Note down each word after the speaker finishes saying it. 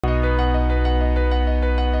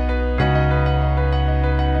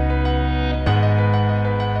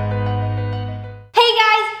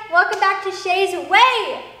back to Shay's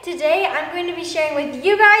Way. Today I'm going to be sharing with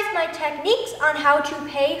you guys my techniques on how to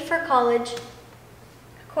pay for college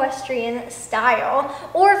equestrian style.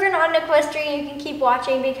 Or if you're not an equestrian, you can keep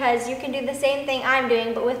watching because you can do the same thing I'm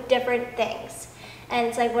doing but with different things. And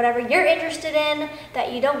it's like whatever you're interested in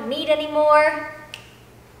that you don't need anymore,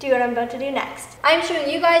 do what I'm about to do next. I'm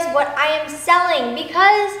showing you guys what I am selling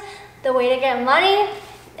because the way to get money,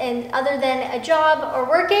 and other than a job or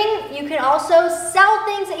working, you can also sell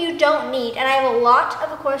things that you don't need. And I have a lot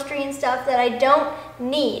of equestrian stuff that I don't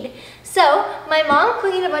need. So my mom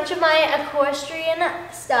cleaned a bunch of my equestrian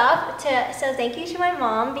stuff to say thank you to my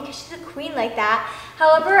mom because she's a queen like that.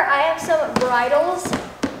 However, I have some bridles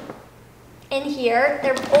in here.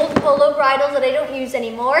 They're old polo bridles that I don't use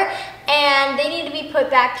anymore, and they need to be put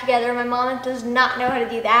back together. My mom does not know how to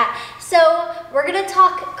do that. So we're gonna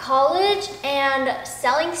talk college and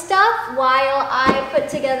selling stuff while I put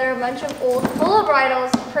together a bunch of old polo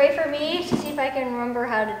bridles. Pray for me to see if I can remember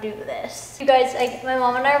how to do this. You guys, like my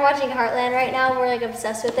mom and I are watching Heartland right now. We're like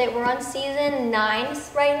obsessed with it. We're on season 9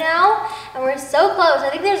 right now, and we're so close. I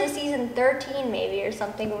think there's a season 13 maybe or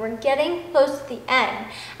something, but we're getting close to the end.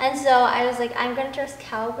 And so I was like, I'm gonna dress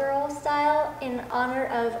cowgirl style in honor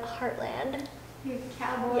of Heartland. You're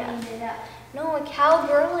cowboying it up. No, we're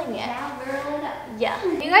cowgirling it. Cowgirl it up. Yeah.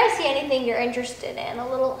 If you guys see anything you're interested in, a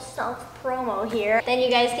little self-promo here, then you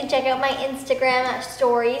guys can check out my Instagram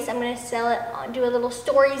stories. I'm going to sell it, do a little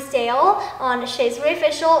story sale on Shay's Way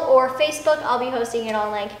Official or Facebook. I'll be hosting it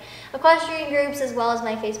on like equestrian groups as well as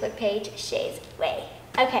my Facebook page, Shay's Way.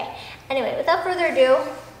 Okay. Anyway, without further ado,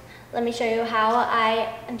 let me show you how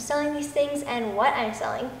I am selling these things and what I'm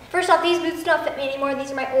selling. First off, these boots don't fit me anymore.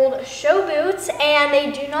 These are my old show boots and they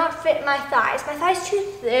do not fit my thighs. My thigh's too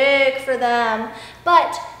thick for them.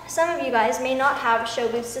 But some of you guys may not have show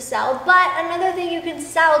boots to sell. But another thing you can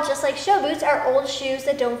sell just like show boots are old shoes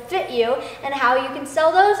that don't fit you. And how you can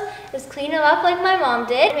sell those is clean them up like my mom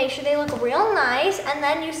did. Make sure they look real nice. And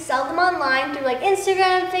then you sell them online through like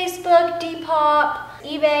Instagram, Facebook, Depop,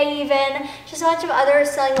 eBay even, just a bunch of other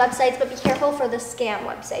selling websites, but be careful for the scam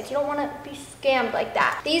websites. You don't want to be scammed like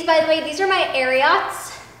that. These, by the way, these are my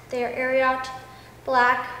Ariats. They are Ariat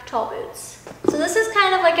black tall boots. So this is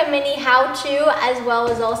kind of like a mini how-to as well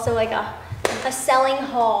as also like a selling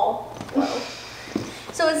haul. Whoa.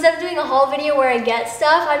 So instead of doing a haul video where I get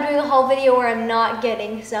stuff, I'm doing a haul video where I'm not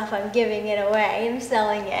getting stuff, I'm giving it away, I'm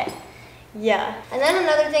selling it. Yeah. And then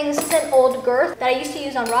another thing, this is an old girth that I used to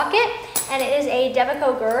use on Rocket, and it is a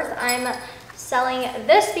Devico girth. I'm selling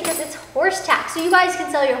this because it's horse tack. So you guys can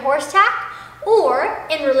sell your horse tack, or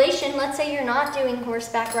in relation, let's say you're not doing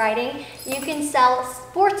horseback riding, you can sell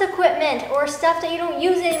sports equipment or stuff that you don't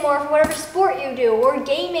use anymore for whatever sport you do, or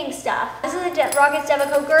gaming stuff. This is a Rocket's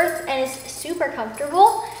Devico girth, and it's super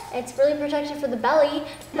comfortable. It's really protected for the belly,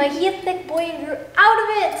 but he a thick boy and grew out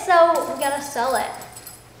of it, so we gotta sell it.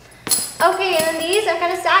 Okay, and then these I'm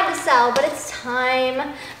kind of sad to sell, but it's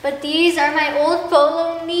time. But these are my old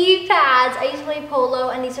polo knee pads. I used to play polo,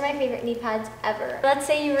 and these are my favorite knee pads ever. Let's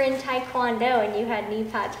say you were in Taekwondo and you had knee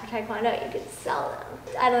pads for Taekwondo, you could sell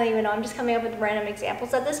them. I don't even know, I'm just coming up with random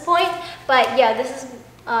examples at this point. But yeah, this is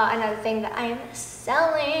another thing that I am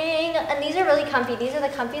selling. And these are really comfy. These are the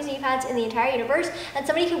comfiest knee pads in the entire universe. And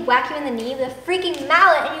somebody could whack you in the knee with a freaking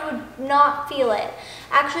mallet and you would not feel it.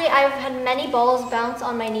 Actually, I've had many balls bounce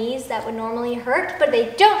on my knees that would normally hurt, but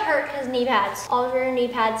they don't hurt because knee pads. Always wear knee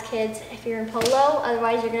pads, kids, if you're in polo,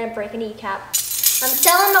 otherwise you're gonna break a kneecap. I'm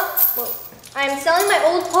selling my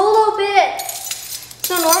old polo bits.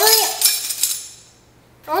 So normally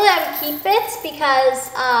I would keep bits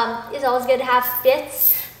because it's always good to have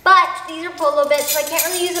bits, but these are polo bits, so I can't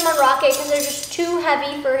really use them on Rocket because they're just too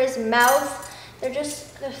heavy for his mouth. They're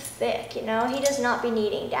thick, you know? He does not be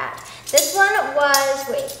needing that. This one was,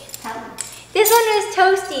 Pelham. This one was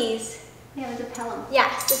Toasties. Yeah, it was a Pelham.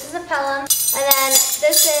 Yes, this is a Pelham. And then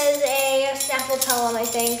this is a Snaffle Pelham, I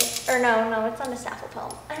think. Or no, it's not a Snaffle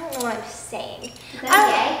Pelham. I don't know what I'm saying. Is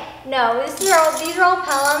that gay? No, these are all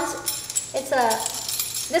Pelhams.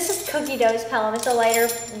 This is Cookie Dough's Pelham. It's a lighter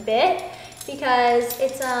bit because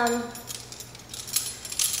it's, I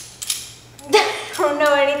don't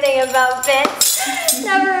know anything about bits.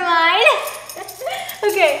 Never mind.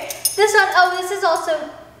 Okay, this one, this is also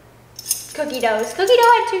Cookie Dough's. Cookie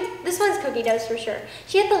Dough had two, this one's Cookie Dough's for sure.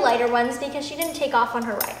 She had the lighter ones because she didn't take off on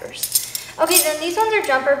her riders. Okay, then these ones are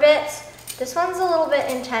jumper bits. This one's a little bit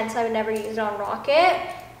intense. I would never use it on Rocket.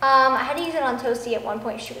 I had to use it on Toasty at one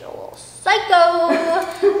point. She was a little psycho,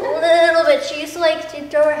 a little bit. She used to like to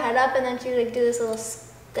throw her head up and then she would like do this little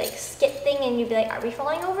like skip thing, and you'd be like, "Are we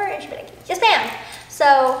falling over?" And she'd be like, "Yes, ma'am." So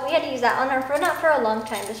So we had to use that on her for not for a long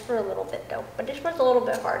time, just for a little bit though. But this one's a little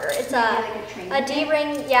bit harder. It's a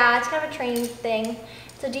D-ring. Yeah, it's kind of a training thing.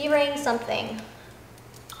 It's a D-ring something.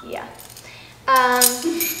 Yeah.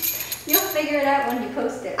 You'll figure it out when you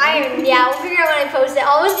post it. Right? Yeah, we'll figure out when I post it.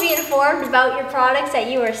 Always be informed about your products that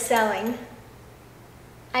you are selling.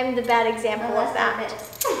 I'm the bad example of that.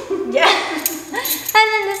 Yeah. And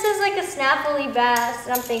then this is like a snaffly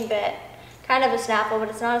something bit. Kind of a snaffle, but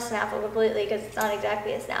it's not a snaffle completely because it's not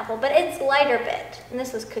exactly a snaffle, but it's lighter bit. And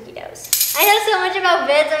this was cookie doughs. I know so much about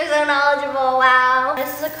bits. I'm so knowledgeable. Wow.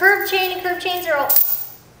 This is a curved chain, and curved chains are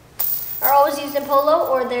always used in polo,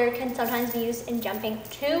 or they can sometimes be used in jumping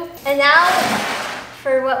too. And now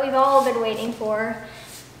for what we've all been waiting for.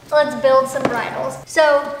 Let's build some bridles.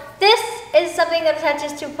 So this is something that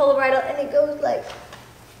attaches to a polo bridle, and it goes like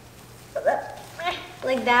that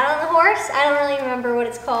on the horse. I don't really remember what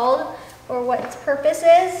it's called or what its purpose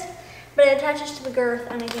is, but it attaches to the girth,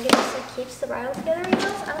 and I think it just like keeps the bridle together, I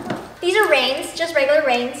guess. I don't know. These are reins, just regular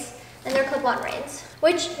reins, and they're clip-on reins.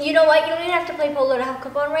 Which, you know what, you don't even have to play polo to have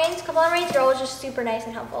clip-on reins. Clip-on reins are always just super nice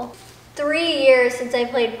and helpful. 3 years since I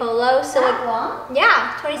played polo, so that long?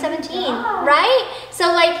 Yeah, 2017, oh, right?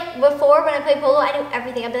 So like before when I played polo, I knew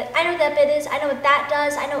everything. I'd be like, I know what that bit is, I know what that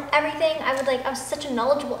does, I know everything. I was such a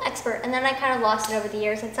knowledgeable expert, and then I kind of lost it over the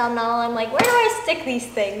years. And so now I'm like, where do I stick these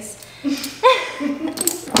things? What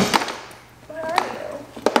are you?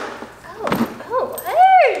 Oh,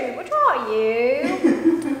 hey, what are you?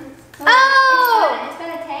 Oh! It's got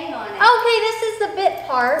a tag on it. Okay, this is the bit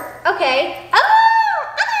part. Okay. Oh,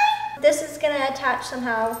 okay. This is gonna attach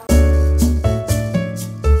somehow.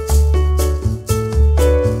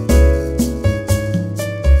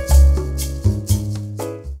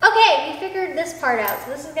 Okay, we figured this part out. So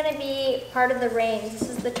this is gonna be part of the reins. This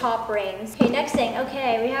is the top reins. Okay, next thing.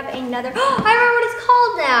 Okay, we have another. I remember what it's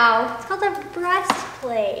called now. It's called a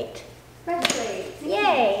breastplate. Breastplate.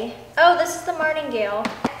 Yay. Oh, this is the martingale.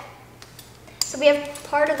 So we have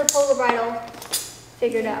part of the polo bridle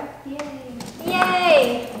figured out. Yay.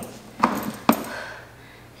 Yay!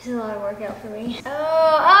 This is a lot of workout for me.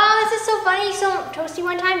 Oh, this is so funny. So Toasty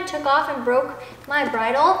one time took off and broke my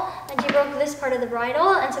bridle, and she broke this part of the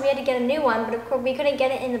bridle, and so we had to get a new one, but of course we couldn't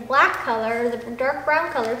get it in the black color or the dark brown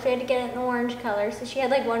color, so we had to get it in orange color. So she had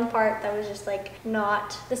like one part that was just like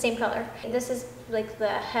not the same color. This is like the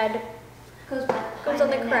head goes on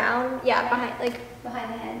the crown. Neck. Yeah, behind the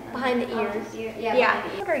head. Behind the ears. Yeah.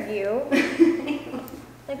 What are you?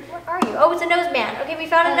 Like, what are you? Oh, it's a noseband. Okay, we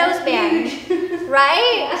found a noseband.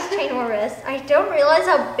 Right? It's ginormous. I don't realize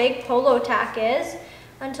how big polo tack is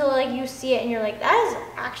until like you see it and you're like, that is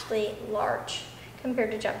actually large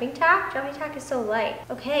compared to jumping tack. Jumping tack is so light.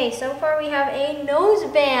 Okay, so far we have a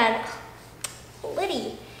noseband.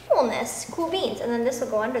 Liddy. Coolness. Cool beans. And then this will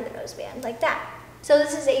go under the noseband like that. So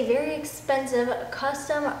this is a very expensive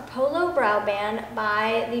custom polo brow band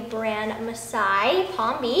by the brand Masai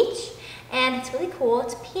Palm Beach. And it's really cool.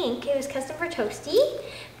 It's pink. It was custom for Toasty,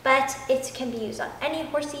 but it can be used on any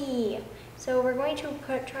horsey. So we're going to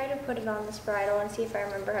try to put it on this bridle and see if I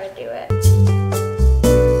remember how to do it.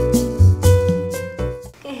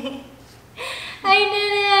 I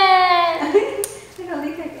did it! It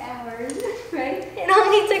only took hours, right? It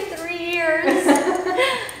only took 3 years.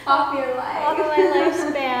 Off your life. Off of my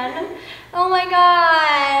lifespan. Oh my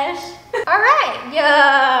gosh. All right,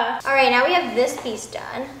 yeah. All right, now we have this piece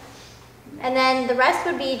done. And then the rest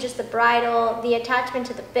would be just the bridle, the attachment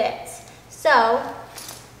to the bits. So,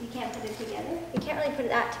 you can't put it together? We can't really put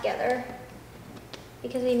that together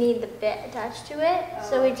because we need the bit attached to it. Oh.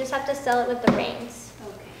 So we just have to sell it with the reins.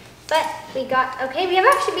 Okay. But we got, okay, we have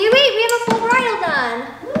actually, wait, we have a full bridle done.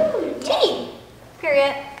 Woo, yay.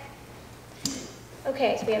 Period.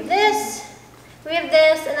 Okay, so we have this,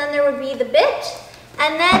 and then there would be the bit,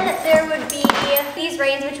 and then there would be these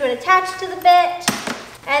reins which would attach to the bit.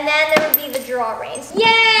 And then there would be the draw reins.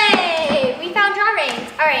 Yay! We found draw reins.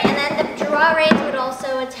 All right, and then the draw reins would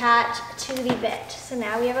also attach to the bit. So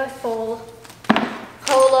now we have a full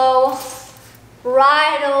polo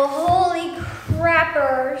bridle. Holy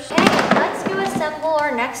crappers. Okay, let's go assemble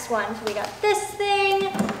our next one. So we got this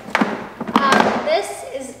thing.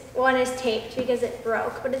 This one is taped because it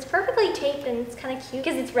broke, but it's perfectly taped and it's kind of cute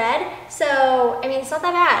because it's red. So, I mean, it's not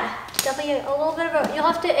that bad. Definitely a little bit of a, you'll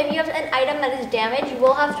have to, if you have an item that is damaged, you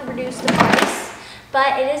will have to reduce the price.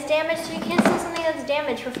 But it is damaged, so you can't sell something that's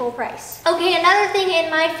damaged for full price. Okay, another thing in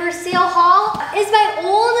my first sale haul is my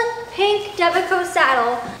old pink Devico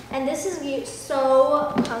saddle. And this is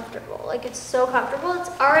so comfortable. Like, it's so comfortable. It's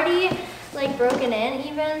already, like, broken in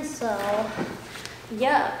even, so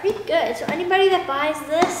Yeah, pretty good. So anybody that buys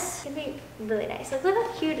this, it'd be really nice. Like, look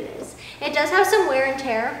how cute it is. It does have some wear and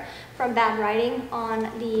tear from bad riding on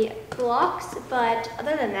the blocks, but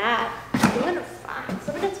other than that, it's doing fine. It's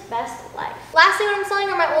living its best life. Last thing I'm selling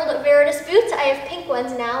are my old Veritas boots. I have pink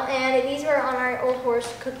ones now, and these were on our old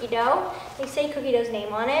horse Cookie Dough. They say Cookie Dough's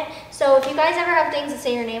name on it. So if you guys ever have things that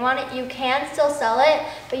say your name on it, you can still sell it,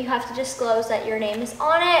 but you have to disclose that your name is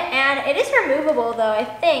on it. And it is removable though, I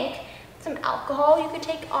think. Some alcohol you could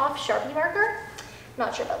take off, Sharpie marker.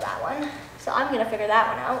 Not sure about that one. So I'm gonna figure that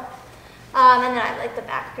one out. And then I like the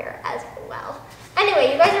back pair as well.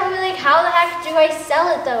 Anyway, you guys are probably like, how the heck do I sell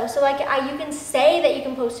it though? So like, you can say that you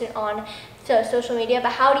can post it on social media,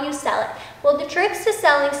 but how do you sell it? Well, the tricks to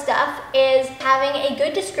selling stuff is having a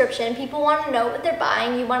good description. People want to know what they're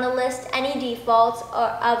buying. You want to list any defaults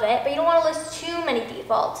of it, but you don't want to list too many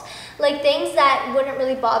defaults. Like things that wouldn't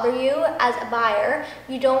really bother you as a buyer,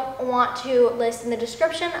 you don't want to list in the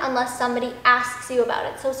description unless somebody asks you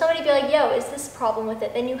about it. So if somebody be like, yo, is this a problem with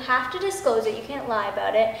it? Then you have to disclose it. You can't lie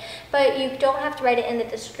about it, but you don't have to write it in the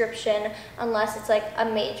description unless it's like a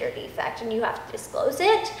major defect and you have to disclose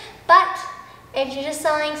it. But if you're just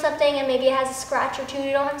selling something and maybe it has a scratch or two,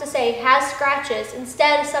 you don't have to say it has scratches.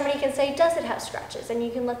 Instead, somebody can say, does it have scratches? And you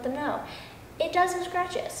can let them know. It does have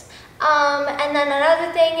scratches. And then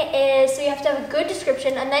another thing is, so you have to have a good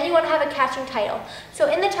description, and then you want to have a catching title. So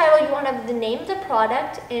in the title, you want to have the name of the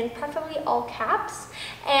product in preferably all caps,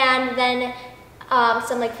 and then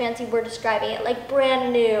some like fancy word describing it, like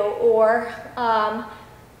brand new or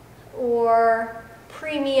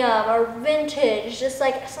premium or vintage, just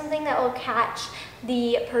like something that will catch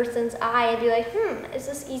the person's eye and be like, is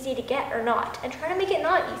this easy to get or not? And try to make it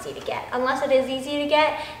not easy to get. Unless it is easy to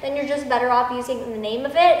get, then you're just better off using the name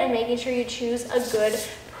of it and making sure you choose a good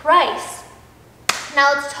price.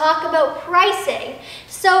 Now let's talk about pricing.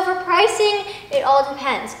 So for pricing, it all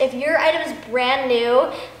depends. If your item is brand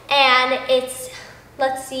new and it's,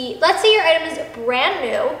 let's say your item is brand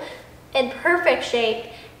new, in perfect shape,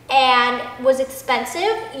 and was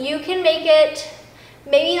expensive, you can make it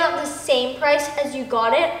maybe not the same price as you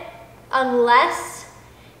got it, unless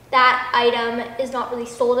that item is not really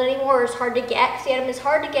sold anymore or is hard to get. If the item is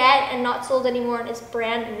hard to get and not sold anymore and is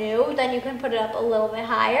brand new, then you can put it up a little bit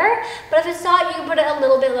higher. But if it's not, you can put it a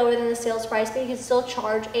little bit lower than the sales price, but you can still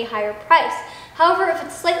charge a higher price. However, if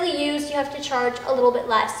it's slightly used, you have to charge a little bit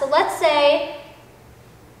less. So let's say,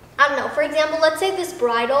 I don't know, for example, let's say this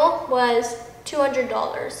bridle was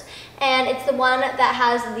 $200 and it's the one that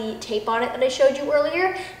has the tape on it that I showed you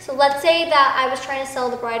earlier. So let's say that I was trying to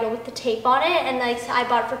sell the bridle with the tape on it and like I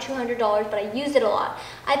bought it for $200, but I used it a lot.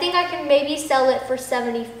 I think I can maybe sell it for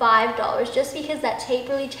 $75 just because that tape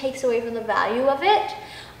really takes away from the value of it.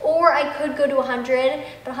 Or I could go to 100,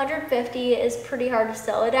 but 150 is pretty hard to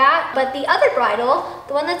sell it at. But the other bridle,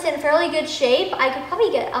 the one that's in fairly good shape, I could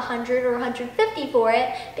probably get 100 or 150 for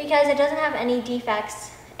it because it doesn't have any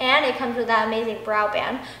defects. And it comes with that amazing brow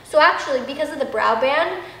band. So actually, because of the brow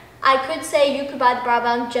band, I could say you could buy the brow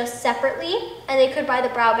band just separately, and they could buy the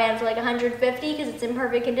brow band for like 150 because it's in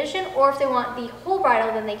perfect condition, or if they want the whole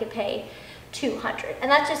bridle, then they could pay $200. And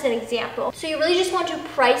that's just an example. So you really just want to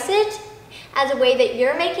price it as a way that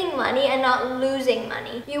you're making money and not losing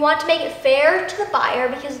money. You want to make it fair to the buyer,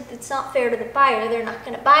 because if it's not fair to the buyer, they're not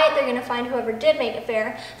going to buy it. They're going to find whoever did make it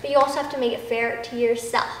fair, but you also have to make it fair to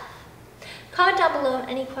yourself. Comment down below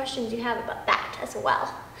any questions you have about that as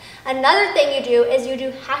well. Another thing you do is you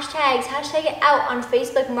do hashtags. Hashtag it out on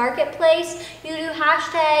Facebook Marketplace. You do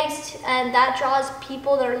hashtags, and that draws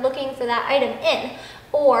people that are looking for that item in.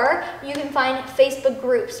 Or you can find Facebook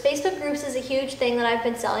groups. Facebook groups is a huge thing that I've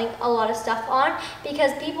been selling a lot of stuff on,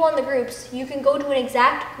 because people in the groups, you can go to an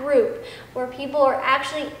exact group where people are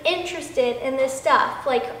actually interested in this stuff,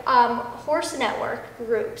 like horse network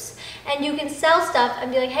groups. And you can sell stuff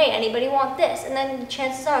and be like, hey, anybody want this? And then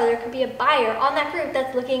chances are there could be a buyer on that group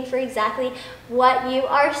that's looking for exactly what you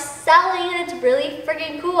are selling, and it's really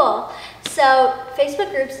freaking cool. So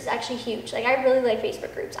Facebook groups is actually huge. Like, I really like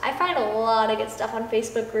Facebook groups. I find a lot of good stuff on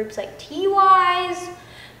Facebook groups, like T-Wise,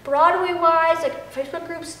 Broadway-wise, like Facebook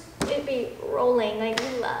groups, it'd be rolling. Like,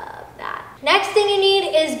 we love that. Next thing you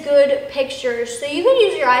need is good pictures. So you can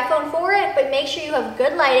use your iPhone for it, but make sure you have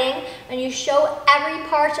good lighting and you show every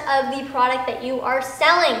part of the product that you are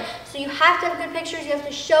selling. So you have to have good pictures, you have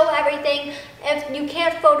to show everything. If you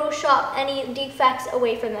can't Photoshop any defects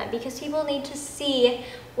away from them, because people need to see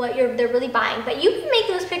what they're really buying. But you can make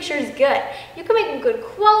those pictures good. You can make them good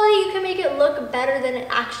quality, you can make it look better than it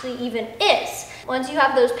actually even is. Once you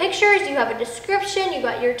have those pictures, you have a description, you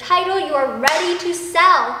got your title, you are ready to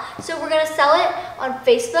sell. So we're gonna sell it on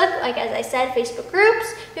Facebook, like as I said, Facebook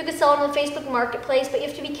groups. You can sell it on the Facebook Marketplace, but you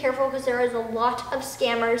have to be careful because there is a lot of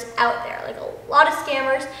scammers out there, like a lot of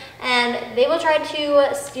scammers, and they will try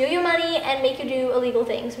to steal your money and make you do illegal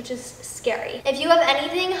things, which is scary. If you have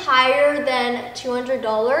anything higher than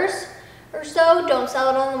 $200 or so, don't sell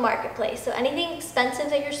it on the marketplace. So anything expensive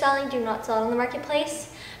that you're selling, do not sell it on the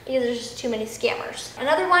marketplace because there's just too many scammers.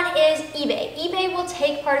 Another one is eBay. eBay will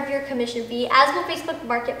take part of your commission fee, as will Facebook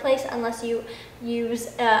Marketplace, unless you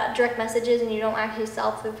use direct messages and you don't actually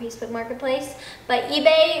sell through Facebook Marketplace. But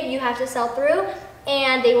eBay, you have to sell through,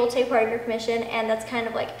 and they will take part of your commission, and that's kind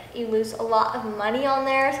of like, you lose a lot of money on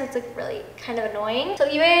there, so it's like really kind of annoying. So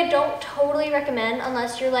eBay I don't totally recommend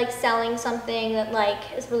unless you're like selling something that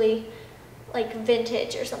like is really like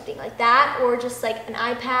vintage or something like that, or just like an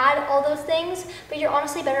iPad, all those things. But you're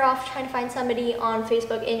honestly better off trying to find somebody on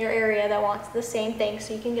Facebook in your area that wants the same thing,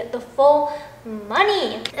 so you can get the full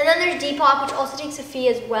money. And then there's Depop, which also takes a fee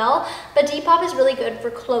as well, but Depop is really good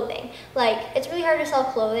for clothing. Like, it's really hard to sell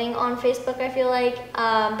clothing on Facebook, I feel like,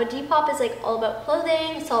 but Depop is like all about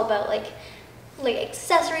clothing. It's all about like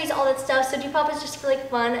accessories, all that stuff. So Depop is just for like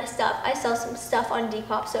fun stuff. I sell some stuff on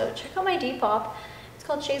Depop, so check out my Depop. It's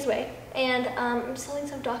called SHAY'S, and I'm selling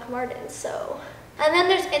some Doc Martens, so. And then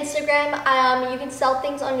there's Instagram. You can sell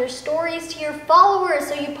things on your stories to your followers.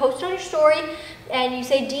 So you post on your story and you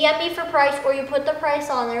say DM me for price, or you put the price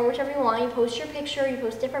on there, whichever you want. You post your picture, you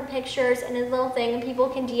post different pictures and a little thing, and people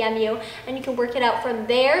can DM you, and you can work it out from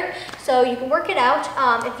there. So you can work it out.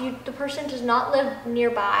 If the person does not live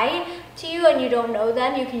nearby to you and you don't know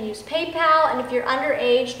them, you can use PayPal. And if you're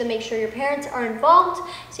underage, then make sure your parents are involved.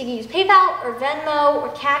 So you can use PayPal or Venmo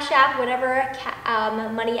or Cash App, whatever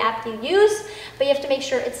money app you use. But you have to make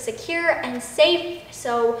sure it's secure and safe.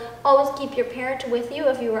 So always keep your parent with you.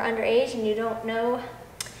 If you are underage and you don't know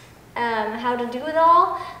how to do it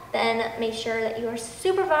all, then make sure that you are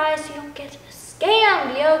supervised so you don't get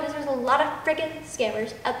scammed, yo, because there's a lot of freaking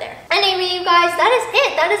scammers out there. Anyway, you guys, that is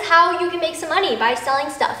it. That is how you can make some money by selling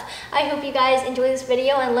stuff. I hope you guys enjoyed this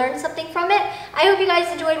video and learned something from it. I hope you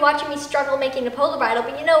guys enjoyed watching me struggle making a polo bridle,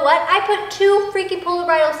 but you know what? I put 2 freaking polo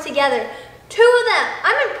bridles together. 2 of them.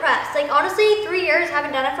 I'm impressed. Like, honestly, 3 years,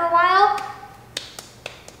 haven't done it for a while.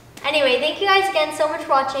 Anyway, thank you guys again so much for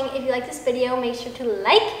watching. If you like this video, make sure to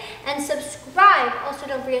like and subscribe. Also,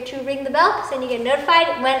 don't forget to ring the bell because then you get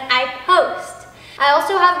notified when I post. I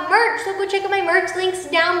also have merch, so go check out my merch, links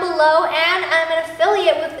down below, and I'm an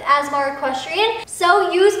affiliate with Asmar Equestrian.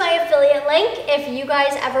 So use my affiliate link if you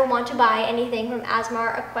guys ever want to buy anything from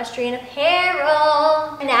Asmar Equestrian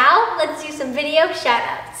Apparel. Now, let's do some video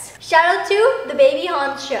shout-outs. Shout out to The Baby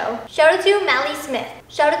Hans Show. Shout out to Mally Smith.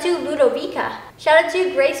 Shout out to Ludovica. Shout out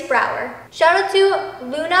to Grace Brower. Shout out to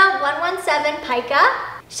Luna117 Pica.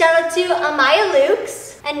 Shout out to Amaya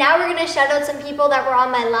Lukes. And now we're gonna shout out some people that were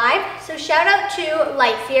on my live. So shout out to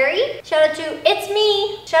Light Fury. Shout out to It's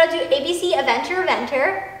Me. Shout out to ABC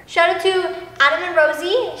Eventer. Shout out to Adam and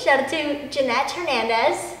Rosie. Shout out to Jeanette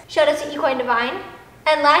Hernandez. Shout out to Equine Divine.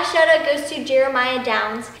 And last shout out goes to Jeremiah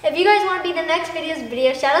Downs. If you guys want to be the next video's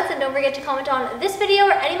video shout outs, then don't forget to comment on this video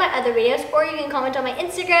or any of my other videos, or you can comment on my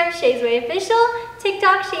Instagram, SHAY'S Official,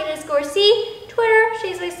 TikTok, Shay_C, Twitter,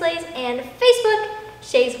 SHAY'S Slays, and Facebook,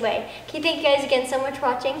 SHAY'S Way. Okay, thank you guys again so much for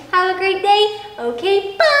watching. Have a great day.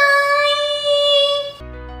 Okay, bye!